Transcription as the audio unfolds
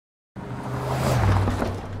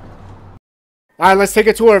Alright, let's take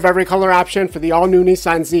a tour of every color option for the all-new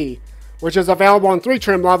Nissan Z, which is available in 3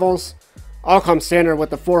 trim levels. All come standard with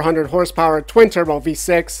the 400 horsepower twin-turbo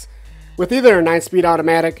V6 with either a 9-speed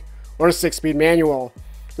automatic or a 6-speed manual.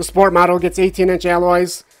 The Sport model gets 18-inch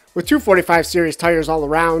alloys with 245 series tires all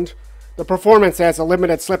around. The Performance has a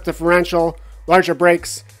limited slip differential, larger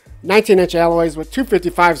brakes, 19-inch alloys with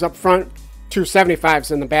 255s up front, 275s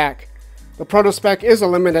in the back. The Proto Spec is a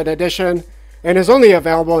limited edition and is only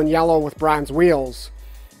available in yellow with bronze wheels.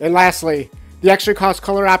 And lastly, the extra cost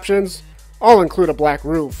color options all include a black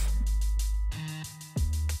roof.